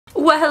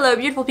Well, hello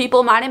beautiful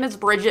people, my name is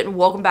Bridget and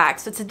welcome back.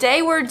 So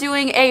today we're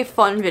doing a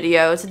fun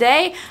video.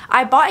 Today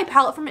I bought a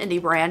palette from an indie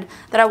brand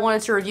that I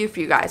wanted to review for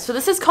you guys. So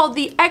this is called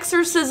the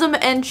Exorcism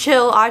and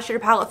Chill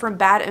eyeshadow palette from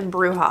Baddie and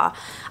Bruja.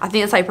 I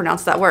think that's how you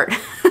pronounce that word.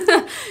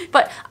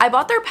 But I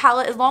bought their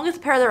palette as long as a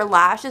pair of their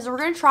lashes. We're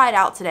going to try it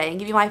out today and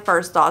give you my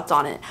first thoughts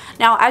on it.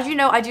 Now, as you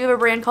know, I do have a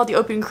brand called the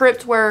Open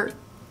Crypt where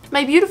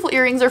my beautiful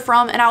earrings are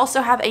from, and I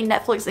also have a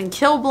Netflix and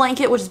Kill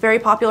blanket, which is very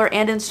popular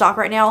and in stock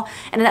right now,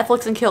 and a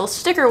Netflix and Kill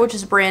sticker, which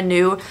is brand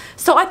new.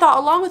 So I thought,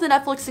 along with the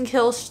Netflix and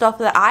Kill stuff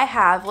that I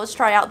have, let's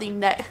try out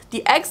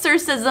the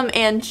Exorcism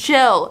and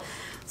Chill.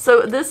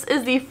 So this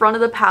is the front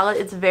of the palette.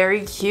 It's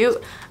very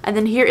cute, and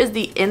then here is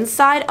the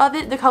inside of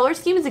it. The color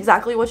scheme is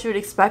exactly what you would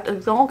expect.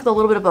 It's going with a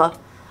little bit of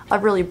a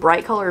really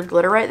bright color of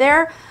glitter right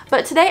there.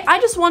 But today I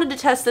just wanted to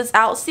test this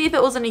out, see if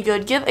it was any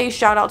good, give a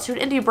shout out to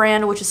an indie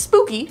brand, which is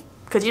Spooky,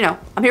 because, you know,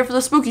 I'm here for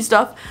the spooky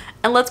stuff.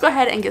 And let's go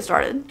ahead and get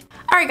started.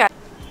 Alright guys.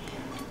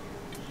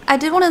 I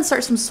did want to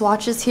insert some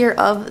swatches here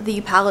of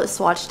the palette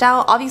swatched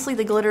out. Obviously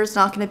the glitter is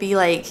not going to be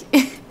like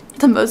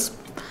the most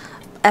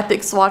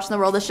epic swatch in the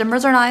world. The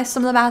shimmers are nice,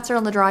 some of the mattes are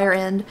on the drier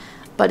end,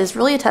 but it's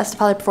really a test of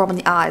how they perform on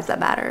the eyes that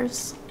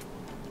matters.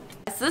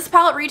 So this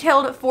palette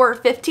retailed for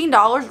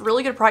 $15,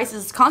 really good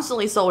prices. It's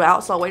constantly sold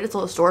out, so I waited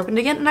until the store opened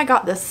again and I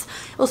got this.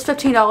 It was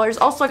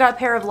 $15. Also I got a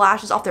pair of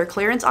lashes off their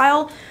clearance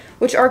aisle,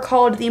 which are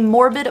called the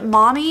Morbid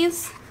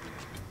Mommies,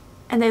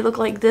 and they look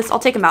like this. I'll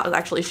take them out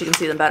actually so you can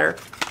see them better,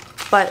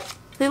 but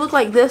they look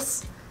like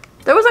this.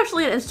 There was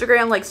actually an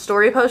Instagram like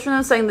story post from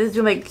them saying these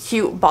do make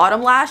cute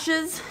bottom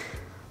lashes.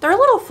 They're a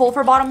little full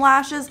for bottom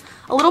lashes,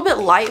 a little bit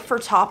light for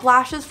top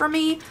lashes for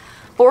me,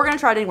 but we're gonna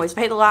try it anyways. If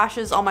I hate the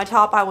lashes on my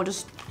top, I will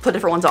just put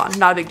different ones on.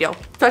 Not a big deal,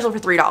 especially for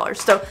 $3.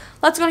 So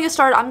let's go and get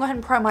started. I'm going to go ahead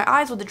and prime my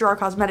eyes with the Draw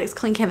Cosmetics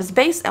Clean Canvas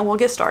Base, and we'll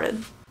get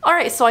started.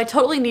 Alright, so I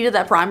totally needed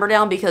that primer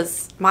down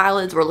because my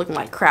eyelids were looking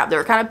like crap. They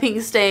were kind of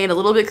pink stained, a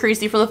little bit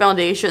creasy from the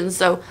foundation,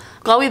 so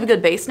glad we have a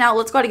good base now.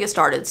 Let's go ahead and get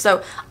started.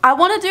 So I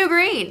want to do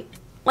green.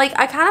 Like,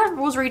 I kind of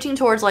was reaching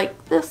towards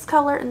like this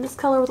color and this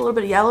color with a little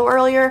bit of yellow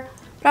earlier,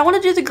 but I want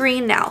to do the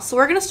green now. So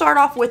we're going to start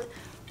off with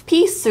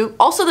Pea Soup.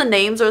 Also the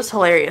names are just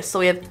hilarious. So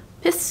we have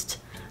Pissed,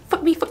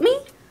 Fuck Me,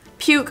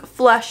 Puke,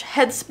 Flesh,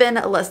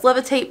 Headspin, Let's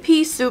Levitate,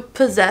 Pea Soup,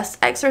 Possess,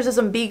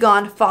 Exorcism, Be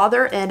Gone,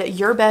 Father, and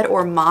Your Bed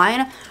or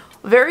Mine.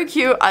 Very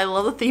cute. I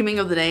love the theming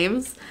of the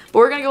names. But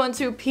we're going to go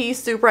into Pea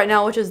Soup right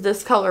now, which is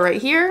this color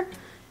right here.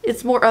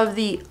 It's more of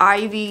the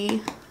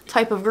ivy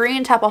type of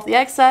green. Tap off the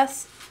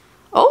excess.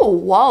 Oh,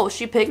 whoa,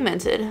 she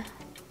pigmented. And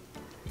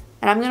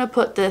I'm going to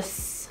put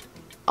this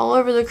all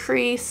over the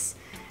crease,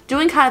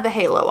 doing kind of a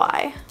halo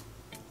eye.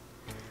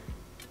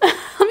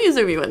 Let me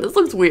zoom you in. This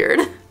looks weird.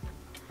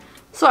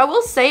 So I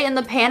will say in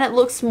the pan it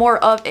looks more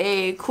of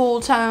a cool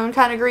tone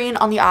kind of green.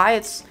 On the eye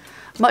it's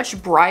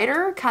much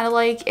brighter, kind of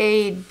like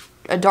a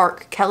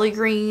dark Kelly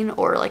green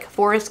or like a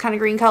forest kind of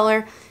green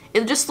color.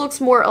 It just looks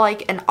more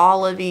like an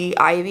olivey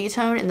ivy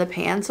tone in the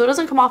pan, so it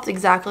doesn't come off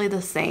exactly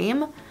the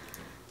same,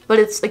 but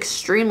it's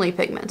extremely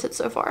pigmented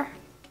so far.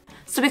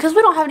 So because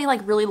we don't have any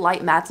like really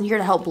light mattes in here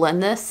to help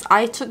blend this,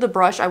 I took the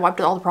brush, I wiped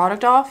all the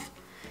product off,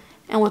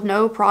 and with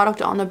no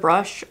product on the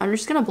brush, I'm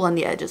just gonna blend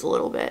the edges a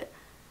little bit.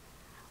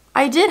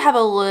 I did have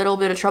a little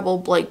bit of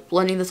trouble like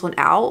blending this one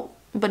out,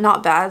 but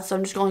not bad, so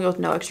I'm just going to go with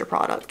no extra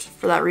product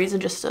for that reason,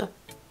 just to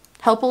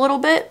help a little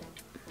bit.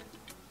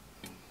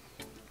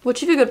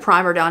 Which if you good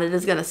primer down, it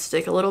is going to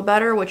stick a little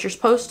better, which you're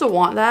supposed to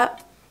want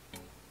that.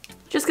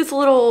 Just gets a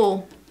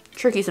little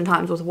tricky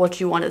sometimes with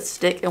what you want to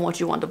stick and what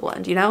you want to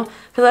blend, you know?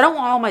 Because I don't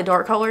want all my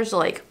dark colors to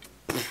like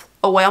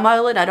away on my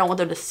lid. I don't want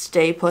them to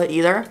stay put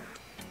either.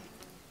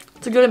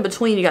 It's a good in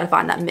between. You got to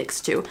find that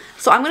mix too.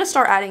 So I'm going to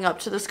start adding up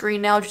to the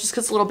screen now just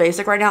because it's a little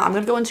basic right now. I'm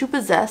going to go into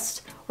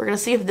Possessed. We're going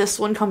to see if this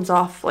one comes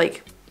off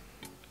like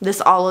this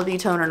olivey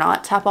tone or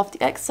not. Tap off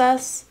the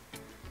excess.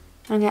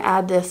 I'm going to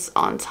add this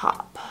on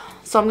top.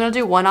 So I'm going to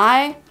do one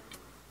eye,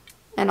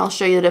 and I'll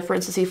show you the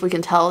difference to see if we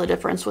can tell the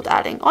difference with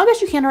adding. Oh, I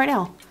guess you can right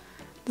now.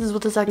 This is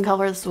with the second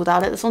color, this is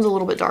without it. This one's a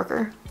little bit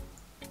darker.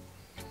 I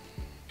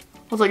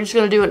was like, just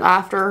going to do an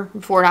after,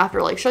 before and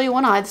after, like show you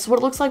one eye. This is what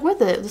it looks like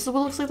with it. This is what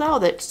it looks like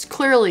without it. It's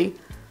clearly,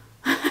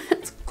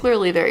 it's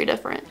clearly very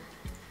different.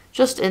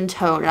 Just in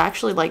tone. I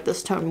actually like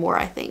this tone more,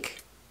 I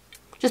think.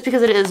 Just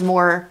because it is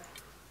more,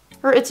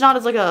 or it's not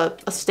as like a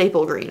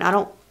staple green. I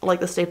don't like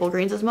the staple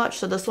greens as much,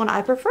 so this one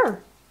I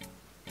prefer.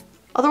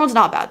 Other one's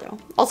not bad though.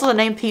 Also the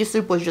name Pea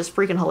Soup was just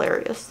freaking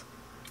hilarious.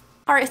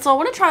 Alright, so I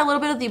want to try a little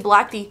bit of the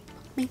black, the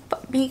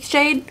pink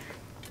shade.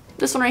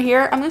 This one right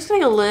here. I'm just going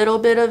to take a little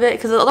bit of it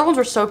because the other ones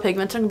were so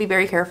pigmented. I'm going to be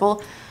very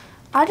careful.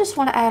 I just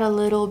want to add a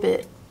little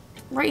bit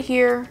right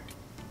here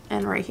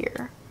and right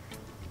here.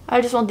 I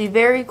just want the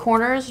very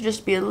corners to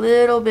just be a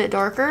little bit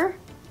darker.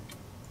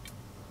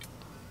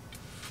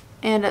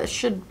 And it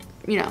should,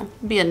 you know,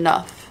 be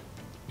enough.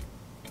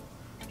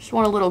 Just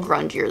want a little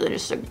grungier than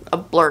just a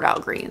blurred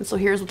out green. So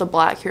here's with the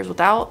black, here's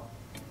without.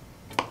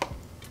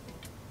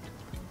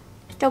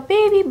 The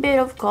baby bit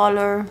of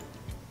color.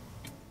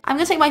 I'm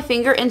going to take my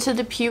finger into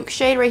the Puke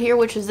shade right here,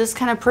 which is this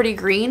kind of pretty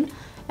green.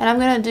 And I'm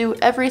going to do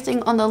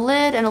everything on the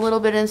lid and a little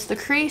bit into the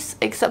crease,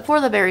 except for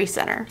the very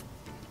center.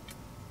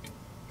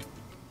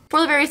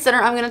 For the very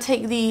center, I'm going to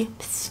take the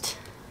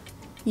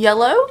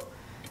yellow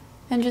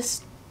and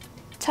just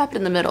tap it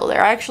in the middle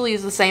there. I actually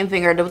use the same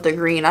finger I did with the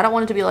green. I don't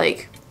want it to be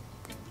like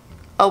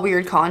a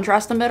weird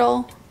contrast in the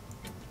middle.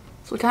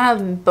 So we kind of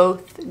have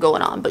both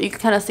going on, but you can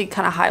kind of see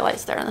kind of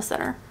highlights there in the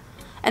center.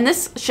 And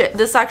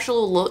this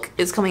actual look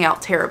is coming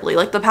out terribly.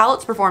 Like, the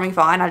palette's performing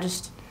fine. I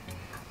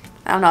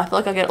don't know. I feel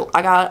like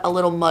I got a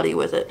little muddy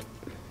with it.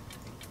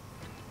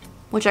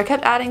 Which I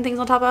kept adding things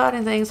on top of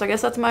adding things, so I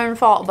guess that's my own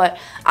fault. But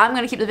I'm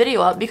going to keep the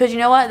video up because you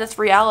know what? That's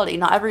reality.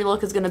 Not every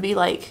look is going to be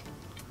like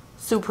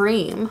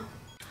supreme.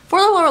 For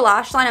the lower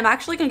lash line, I'm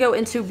actually going to go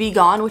into Be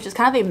Gone, which is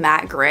kind of a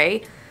matte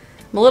gray.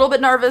 I'm a little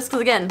bit nervous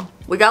because, again,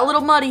 we got a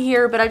little muddy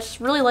here, but I just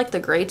really like the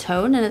gray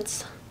tone, and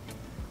it's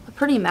a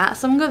pretty matte.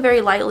 So I'm going to go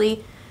very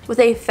lightly with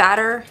a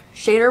fatter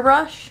shader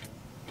brush,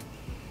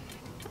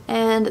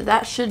 and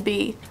that should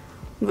be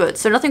good.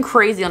 So nothing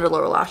crazy under the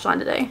lower lash line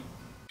today.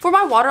 For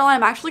my waterline,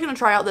 I'm actually going to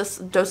try out this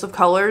Dose of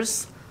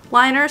Colors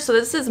liner. So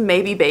this is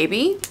Maybe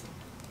Baby,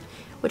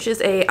 which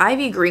is a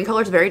ivy green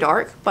color. It's very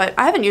dark, but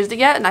I haven't used it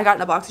yet, and I got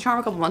it in a BoxyCharm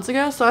a couple months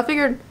ago, so I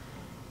figured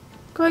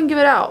go ahead and give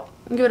it out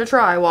and give it a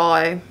try while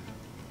I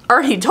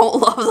already don't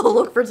love the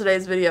look for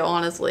today's video,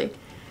 honestly.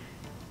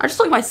 I just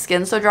feel like my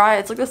skin's so dry.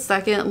 It's like the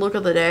second look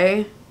of the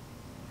day,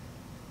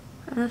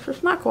 and it's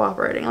just not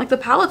cooperating. Like, the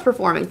palette's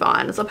performing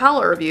fine. It's a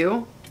palette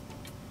review,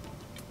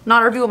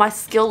 not a review of my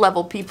skill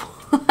level, people.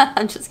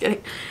 I'm just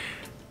kidding.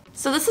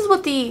 So this is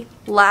what the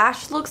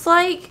lash looks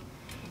like.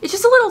 It's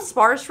just a little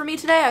sparse for me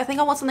today. I think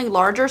I want something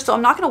larger, so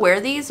I'm not going to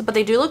wear these, but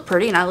they do look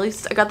pretty, and at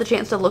least I got the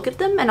chance to look at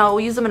them, and I'll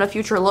use them in a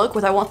future look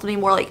with I want something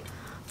more like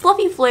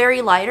fluffy,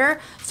 flary, lighter.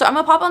 So I'm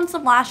going to pop on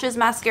some lashes,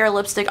 mascara,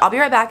 lipstick. I'll be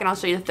right back and I'll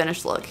show you the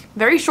finished look.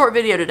 Very short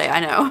video today, I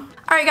know.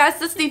 Alright guys,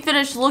 this is the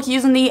finished look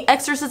using the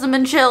Exorcism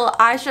and Chill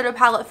eyeshadow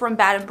palette from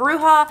Baddie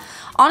Bruja.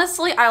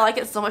 Honestly, I like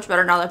it so much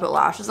better now that I put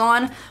lashes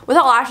on.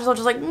 Without lashes, I was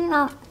just like,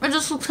 it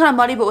just looks kind of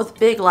muddy, but with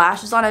big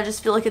lashes on, I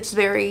just feel like it's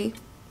very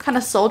kind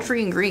of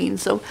sultry and green.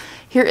 So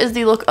here is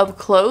the look up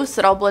close.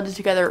 It all blended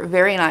together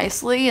very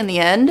nicely in the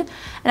end.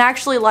 And I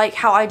actually like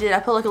how I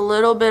put like a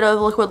little bit of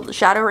liquid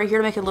shadow right here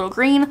to make it a little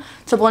green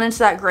to blend into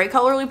that gray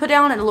color we put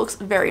down, and it looks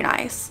very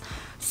nice.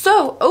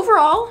 So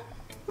overall,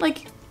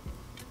 like,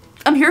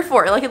 I'm here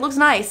for it. Like, it looks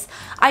nice.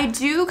 I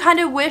do kind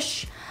of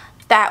wish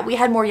that we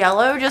had more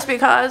yellow, just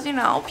because, you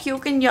know,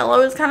 puke and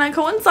yellow is kind of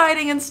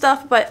coinciding and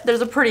stuff, but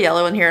there's a pretty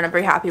yellow in here and I'm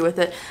very happy with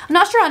it. I'm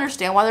not sure I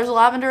understand why there's a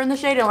lavender in the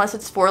shade unless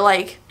it's for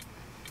like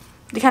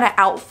the kind of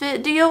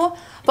outfit deal,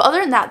 but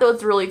other than that though,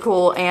 it's really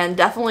cool and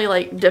definitely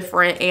like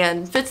different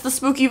and fits the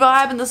spooky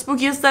vibe and the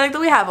spooky aesthetic that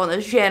we have on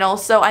this channel.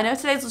 So I know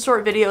today's a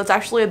short video. It's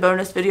actually a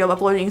bonus video. I'm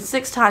uploading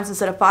 6 times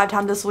instead of 5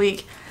 times this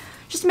week,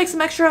 just to make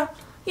some extra,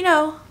 you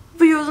know,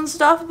 views and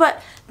stuff.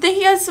 But thank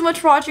you guys so much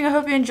for watching. I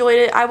hope you enjoyed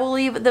it. I will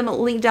leave them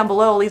linked down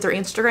below. I'll leave their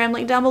Instagram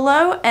link down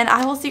below, and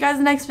I will see you guys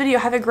in the next video.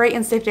 Have a great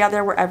and safe day out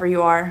there wherever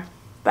you are.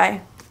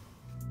 Bye.